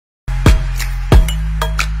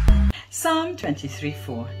Psalm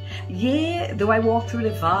 23:4. Yea, though I walk through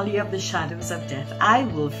the valley of the shadows of death, I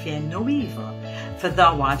will fear no evil, for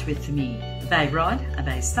thou art with me. Thy rod and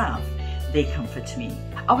thy staff, they comfort me.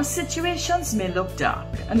 Our situations may look dark,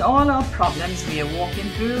 and all our problems we are walking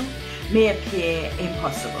through may appear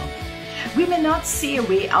impossible. We may not see a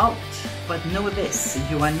way out, but know this,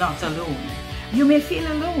 you are not alone. You may feel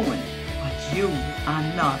alone, but you are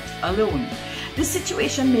not alone. The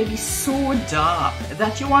situation may be so dark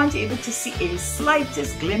that you aren't able to see a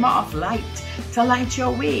slightest glimmer of light to light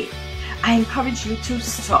your way. I encourage you to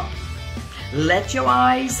stop. Let your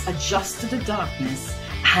eyes adjust to the darkness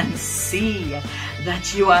and see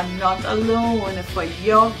that you are not alone, for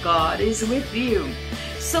your God is with you.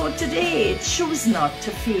 So today, choose not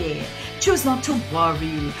to fear. Choose not to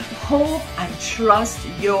worry. Hope and trust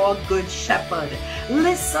your good shepherd.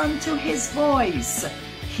 Listen to his voice.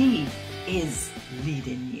 He is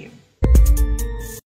leading you.